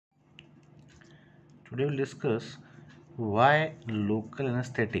Today we'll discuss why local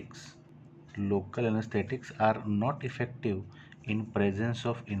anesthetics are not effective in presence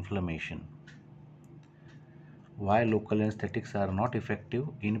of inflammation. Why local anesthetics are not effective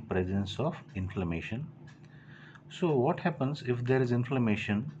in presence of inflammation. So what happens if there is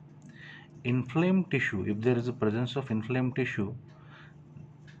inflammation? Inflamed tissue, if there is a presence of inflamed tissue,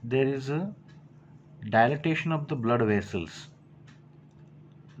 there is a dilatation of the blood vessels,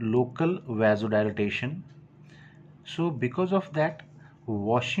 local vasodilatation. So because of that,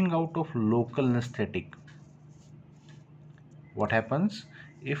 washing out of local anesthetic, what happens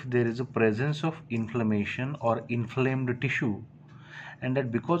if there is a presence of inflammation or inflamed tissue, and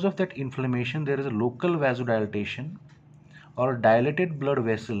that because of that inflammation there is a local vasodilatation or dilated blood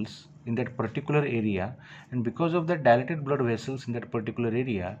vessels in that particular area, and because of that dilated blood vessels in that particular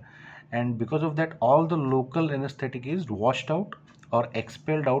area, and because of that all the local anesthetic is washed out or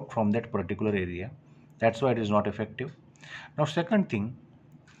expelled out from that particular area. That's why it is not effective. Now second thing,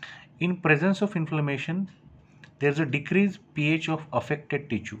 in presence of inflammation there is a decreased pH of affected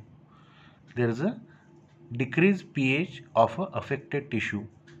tissue. There is a decreased pH of a affected tissue,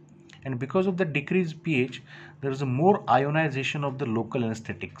 and because of the decreased pH there is a more ionization of the local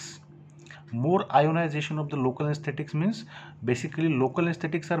anesthetics. More ionization of the local anesthetics means basically local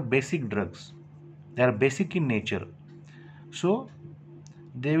anesthetics are basic drugs. They are basic in nature, so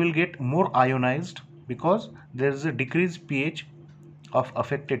they will get more ionized because there is a decreased pH of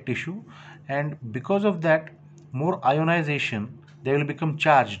affected tissue, and because of that more ionization they will become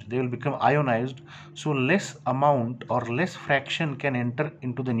charged, they will become ionized, so less amount or less fraction can enter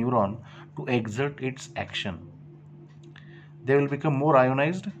into the neuron to exert its action. They will become more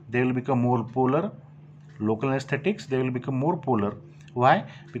ionized, they will become more polar. Local anesthetics, they will become more polar. Why?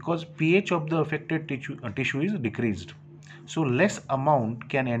 Because pH of the affected tissue is decreased, so less amount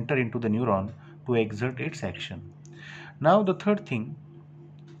can enter into the neuron to exert its action. Now the third thing,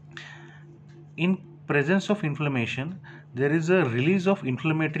 in presence of inflammation there is a release of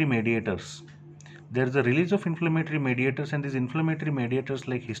inflammatory mediators. There is a release of inflammatory mediators, and these inflammatory mediators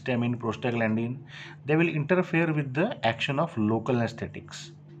like histamine, prostaglandin, they will interfere with the action of local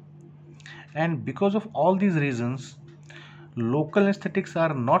anesthetics. And because of all these reasons, local anesthetics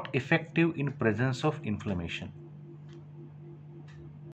are not effective in presence of inflammation.